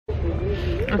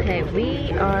Okay,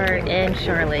 we are in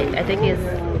Charlotte. I think it's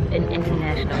an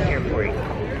international airport.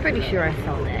 Pretty sure I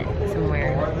saw that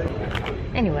somewhere.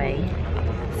 Anyway,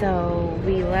 so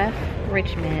we left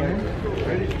Richmond.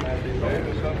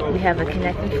 We have a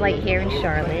connecting flight here in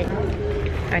Charlotte.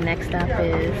 Our next stop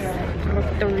is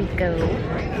Puerto Rico.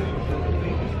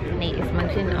 Nate is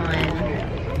munching on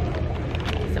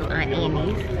some Aunt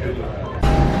Annie's.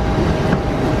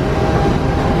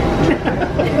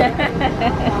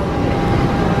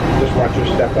 Just watch your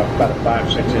step up about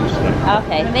 5-6 inches.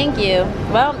 Okay, thank you.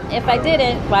 Well, if I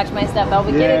didn't watch my step, I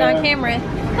would get it on camera.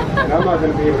 And I'm not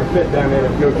going to be able to fit down there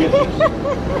to go get you.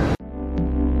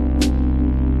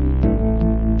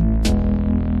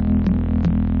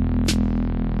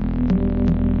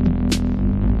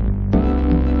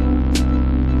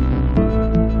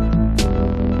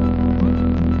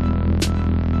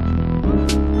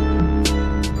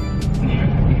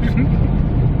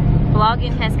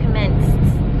 Vlogging has commenced.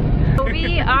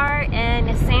 We are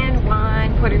in San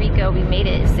Juan, Puerto Rico. We made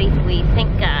it safely,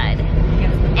 thank God.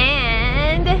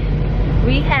 And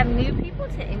we have new people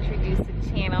to introduce to the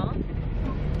channel.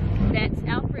 That's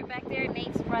Alfred back there,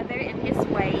 Nate's brother, and his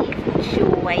wife,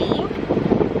 Joy,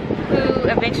 who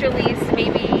eventually is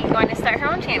maybe going to start her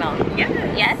own channel. Yes.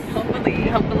 Yes? Hopefully.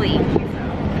 Hopefully.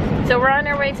 So we're on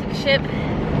our way to the ship.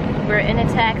 We're in a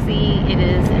taxi. It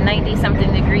is 90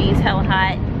 something degrees, hell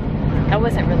hot. I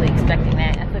wasn't really expecting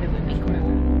that. I thought it would be cool.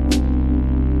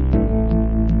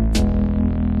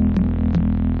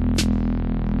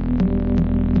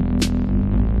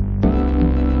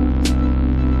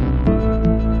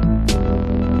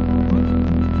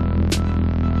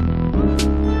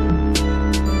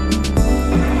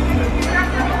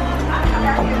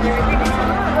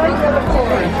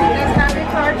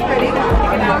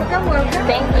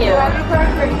 Thank you.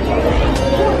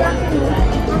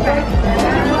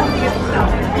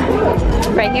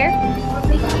 Right here?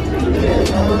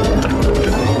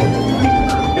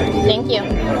 Thank you.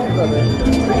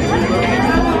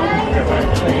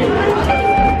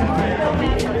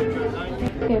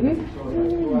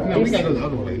 No, we got to go the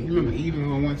other way. You remember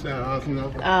even on one side, ours on the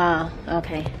other?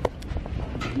 Okay.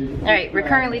 Alright, we're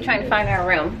currently trying to find our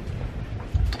room.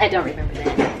 I don't remember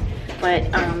that. But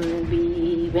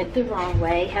we went the wrong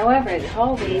way. However, the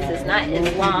hallways is not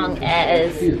as long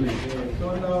as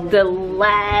the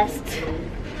last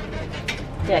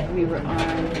deck we were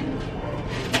on.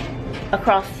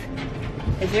 Across.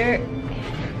 Is there?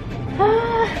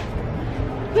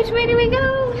 Which way do we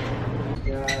go?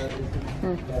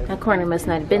 That corner must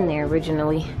not have been there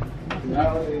originally.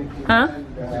 Huh?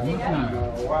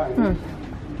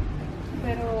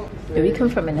 Did we come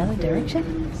from another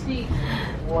direction?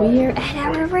 We are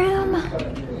at our room.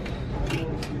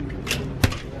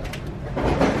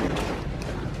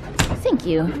 Thank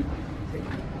you.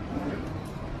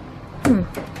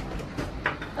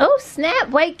 Oh snap,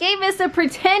 White gave us a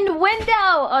pretend window.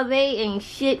 Oh, they ain't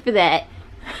shit for that.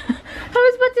 I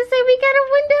was about to say we got a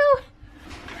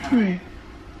window.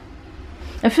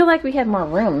 I feel like we had more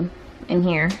room in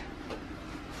here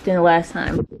than the last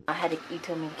time. You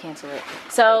told me to cancel it.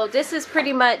 So this is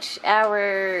pretty much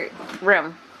our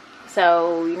room.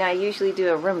 So, you know, I usually do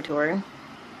a room tour.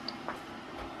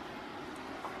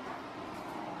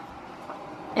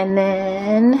 And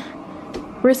then,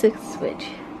 where's the switch?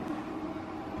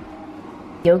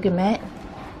 Yoga mat.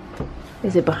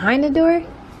 Is it behind the door?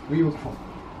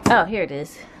 Oh, here it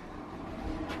is.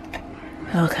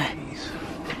 Okay.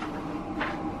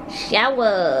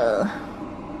 Shower.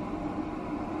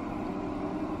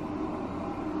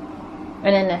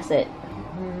 And then that's it.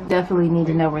 Definitely need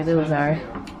to know where those are.